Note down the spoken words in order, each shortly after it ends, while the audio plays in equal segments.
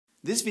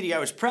This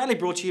video is proudly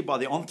brought to you by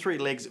the On 3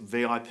 Legs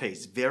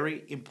VIPs,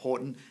 very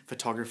important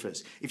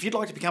photographers. If you'd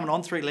like to become an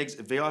On 3 Legs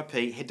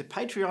VIP, head to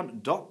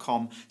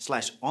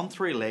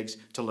patreon.com/on3legs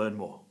to learn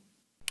more.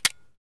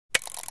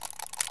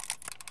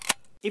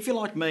 If you're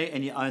like me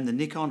and you own the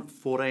Nikon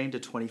 14 to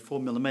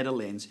 24mm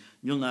lens,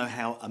 you'll know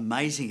how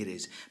amazing it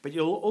is, but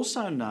you'll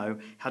also know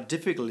how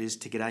difficult it is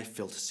to get a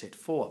filter set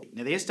for.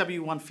 Now the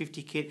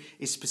SW150 kit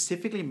is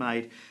specifically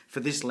made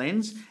for this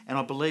lens, and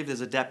I believe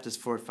there's adapters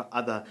for it for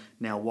other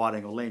now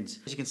wide-angle lens.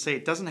 As you can see,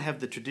 it doesn't have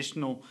the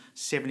traditional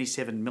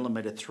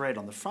 77mm thread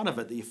on the front of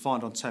it that you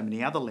find on so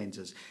many other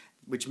lenses,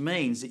 which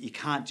means that you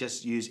can't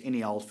just use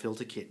any old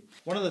filter kit.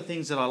 One of the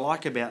things that I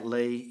like about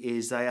Lee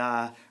is they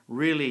are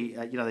really,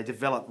 they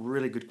develop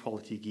really good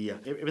quality gear.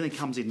 Everything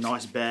comes in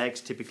nice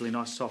bags, typically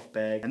nice soft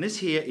bag. And this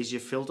here is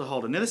your filter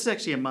holder. Now this is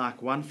actually a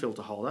Mark 1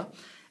 filter holder,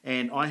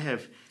 and I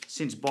have,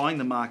 since buying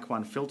the Mark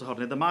 1 filter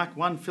holder, now the Mark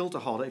 1 filter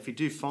holder, if you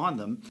do find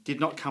them, did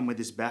not come with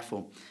this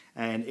baffle.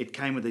 And it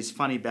came with these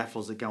funny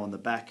baffles that go on the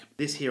back.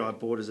 This here I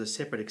bought as a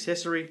separate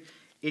accessory.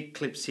 It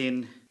clips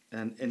in.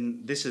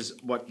 And this is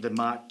what the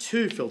Mark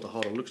II filter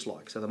holder looks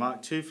like. So the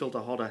Mark II filter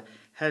holder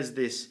has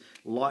this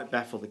light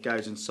baffle that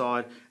goes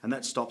inside, and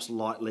that stops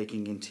light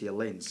leaking into your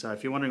lens. So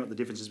if you're wondering what the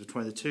difference is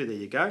between the two, there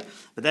you go.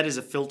 But that is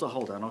a filter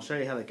holder, and I'll show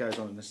you how that goes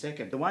on in a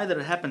second. The way that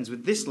it happens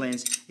with this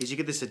lens is you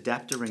get this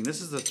adapter ring.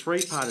 This is the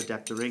 3-part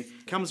adapter ring.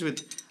 It comes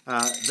with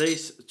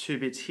these 2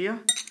 bits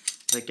here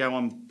that go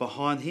on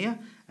behind here,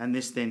 and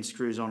this then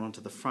screws on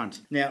onto the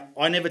front. Now,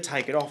 I never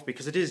take it off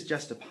because it is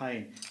just a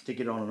pain to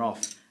get on and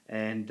off.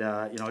 And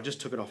I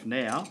just took it off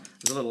now.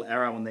 There's a little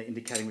arrow on there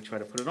indicating which way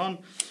to put it on,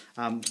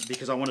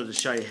 because I wanted to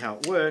show you how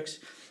it works.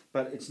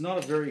 But it's not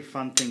a very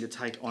fun thing to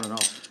take on and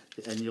off.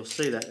 And you'll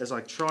see that as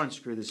I try and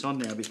screw this on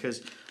now,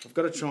 because I've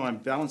got to try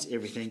and balance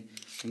everything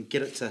and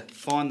get it to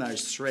find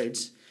those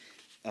threads.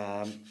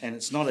 And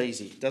it's not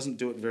easy. It doesn't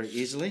do it very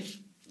easily.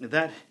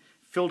 That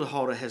filter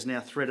holder has now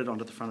threaded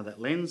onto the front of that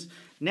lens.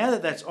 Now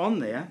that that's on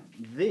there,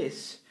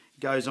 this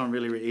goes on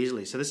really, really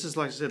easily. So this is,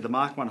 like I said, the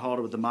Mark 1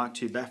 holder with the Mark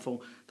II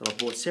baffle that I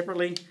bought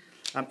separately.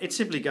 It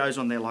simply goes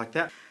on there like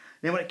that.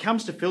 Now when it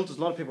comes to filters,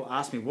 a lot of people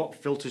ask me, what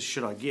filters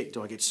should I get?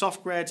 Do I get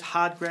soft grads,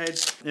 hard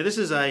grads? Now this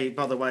is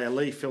by the way, a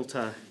Lee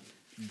filter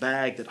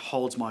bag that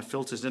holds my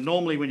filters. Now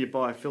normally when you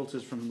buy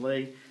filters from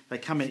Lee, they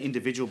come in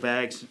individual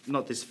bags,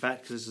 not this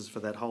fat because this is for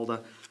that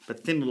holder,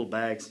 but thin little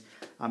bags.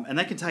 And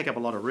they can take up a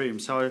lot of room.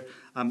 So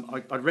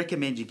I'd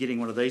recommend you getting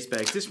one of these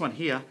bags. This one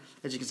here,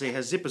 as you can see,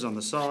 has zippers on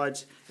the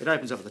sides. It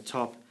opens up at the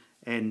top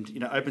and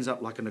opens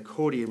up like an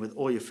accordion with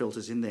all your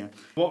filters in there.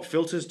 What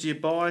filters do you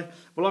buy?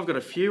 Well, I've got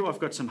a few. I've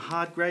got some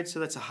hard grades,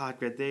 so that's a hard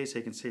grade there. So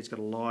you can see it's got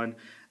a line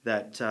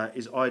that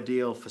is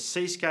ideal for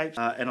seascapes.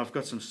 And I've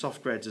got some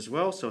soft grades as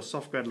well. So a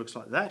soft grade looks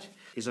like that.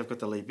 I've got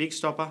the Lee Big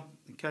Stopper,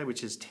 okay,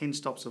 which is 10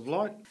 stops of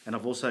light. And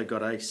I've also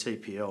got a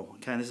CPL,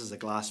 okay, and this is a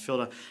glass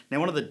filter. Now,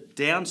 one of the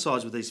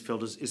downsides with these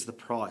filters is the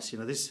price.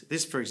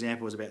 This for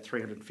example, was about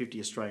 350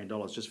 Australian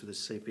dollars just for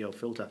this CPL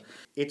filter.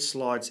 It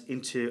slides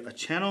into a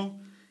channel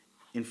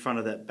in front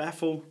of that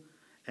baffle,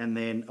 and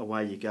then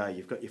away you go.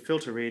 You've got your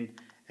filter in,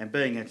 and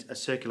being a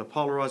circular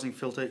polarizing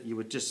filter, you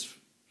would just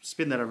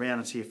spin that around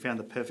until you found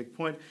the perfect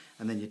point,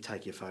 and then you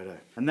take your photo.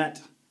 And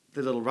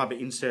the little rubber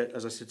insert,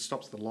 as I said,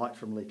 stops the light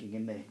from leaking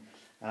in there.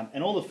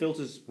 And all the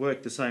filters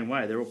work the same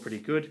way. They're all pretty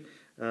good.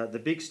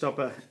 The Big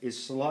Stopper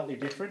is slightly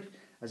different,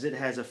 as it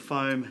has a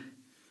foam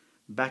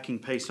backing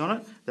piece on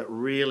it that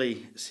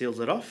really seals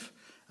it off.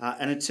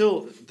 And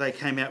until they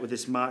came out with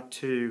this Mark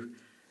II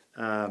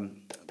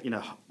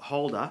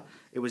holder,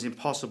 it was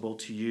impossible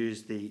to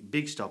use the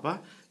Big Stopper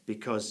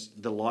because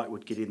the light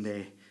would get in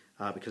there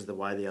because of the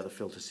way the other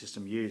filter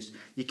system used.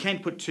 You can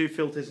put 2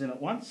 filters in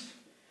at once.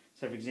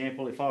 So for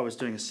example, if I was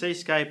doing a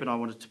seascape and I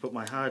wanted to put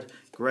my hard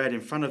grad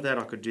in front of that,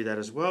 I could do that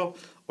as well.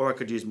 Or I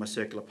could use my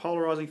circular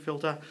polarizing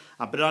filter,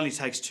 but it only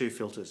takes 2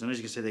 filters. And as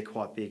you can see, they're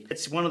quite big.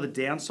 It's one of the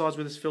downsides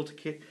with this filter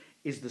kit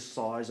is the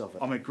size of it.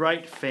 I'm a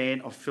great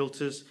fan of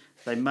filters.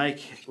 They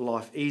make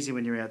life easy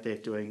when you're out there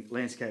doing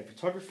landscape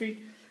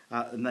photography,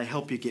 and they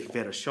help you get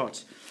better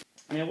shots.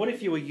 Now, what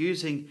if you were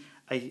using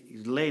a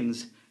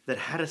lens that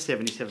had a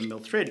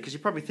 77mm thread? Because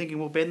you're probably thinking,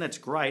 well, Ben, that's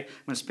great.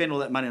 I'm going to spend all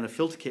that money on a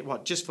filter kit,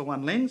 what, just for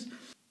one lens?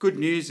 Good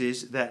news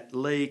is that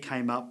Lee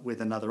came up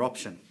with another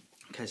option.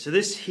 Okay, so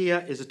this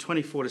here is a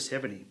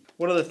 24-70.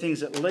 One of the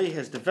things that Lee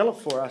has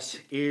developed for us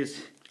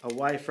is a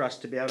way for us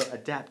to be able to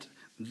adapt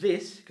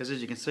this, because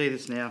as you can see,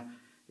 this now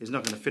is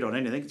not going to fit on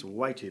anything. It's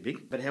way too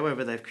big. But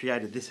however, they've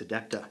created this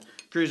adapter.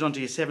 Screws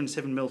onto your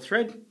 77mm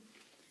thread,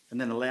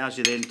 and then allows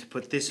you then to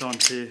put this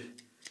onto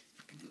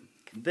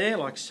there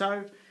like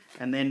so,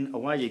 and then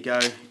away you go.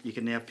 You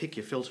can now pick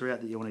your filter out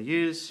that you want to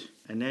use,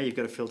 and now you've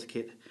got a filter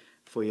kit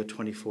for your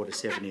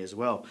 24-70 as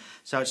well.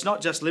 So it's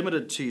not just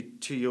limited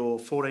to your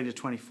 14 to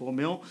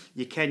 24mm.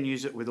 You can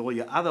use it with all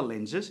your other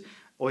lenses.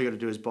 All you got to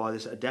do is buy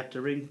this adapter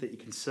ring that you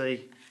can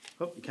see.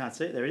 Oh, you can't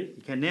see it, there it is.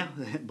 You can now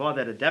buy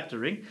that adapter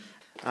ring.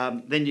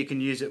 Then you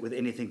can use it with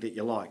anything that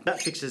you like.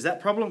 That fixes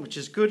that problem, which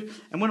is good.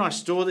 And when I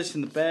store this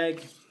in the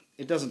bag,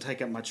 it doesn't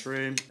take up much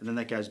room, and then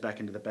that goes back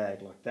into the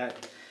bag like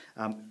that.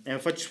 Now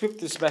if I just flip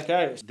this back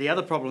over, the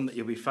other problem that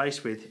you'll be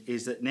faced with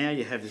is that now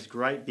you have this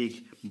great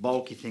big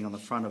bulky thing on the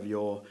front of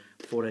your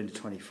 14 to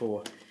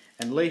 24.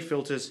 And Lee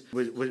Filters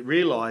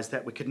realised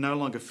that we could no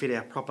longer fit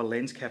our proper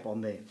lens cap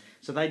on there.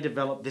 So they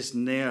developed this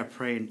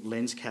neoprene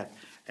lens cap,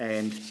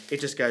 and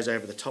it just goes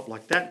over the top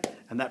like that,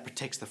 and that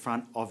protects the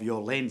front of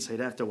your lens, so you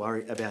don't have to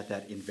worry about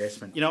that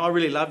investment. You know, I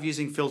really love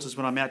using filters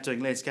when I'm out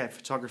doing landscape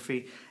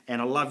photography,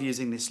 and I love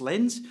using this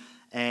lens,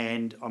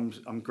 and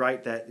I'm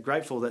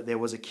grateful that there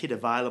was a kit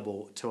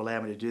available to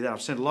allow me to do that.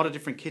 I've seen a lot of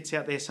different kits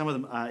out there. Some of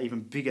them are even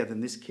bigger than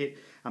this kit.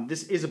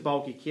 This is a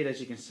bulky kit, as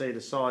you can see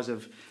the size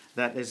of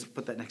that. Let's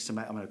put that next to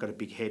me. I mean, I've got a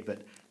big head, but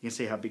you can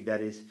see how big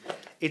that is.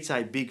 It's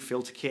a big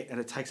filter kit, and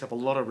it takes up a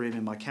lot of room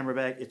in my camera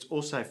bag. It's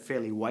also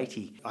fairly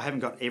weighty. I haven't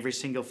got every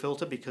single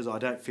filter because I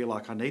don't feel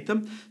like I need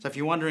them. So if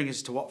you're wondering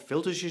as to what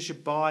filters you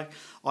should buy,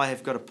 I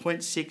have got a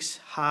 0.6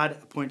 hard,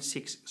 a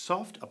 0.6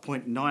 soft, a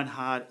 0.9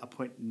 hard, a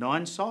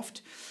 0.9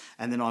 soft,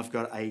 and then I've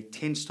got a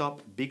 10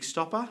 stop big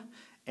stopper,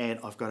 and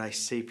I've got a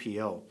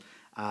CPL.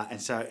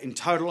 And so in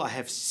total I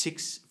have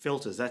 6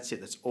 filters. That's it.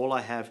 That's all I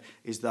have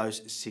is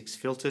those 6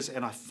 filters,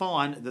 and I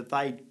find that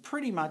they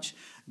pretty much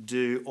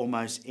do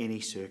almost any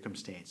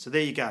circumstance. So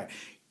there you go.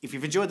 If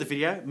you've enjoyed the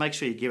video, make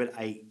sure you give it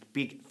a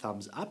big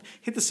thumbs up,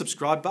 hit the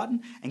subscribe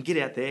button, and get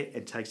out there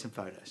and take some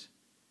photos.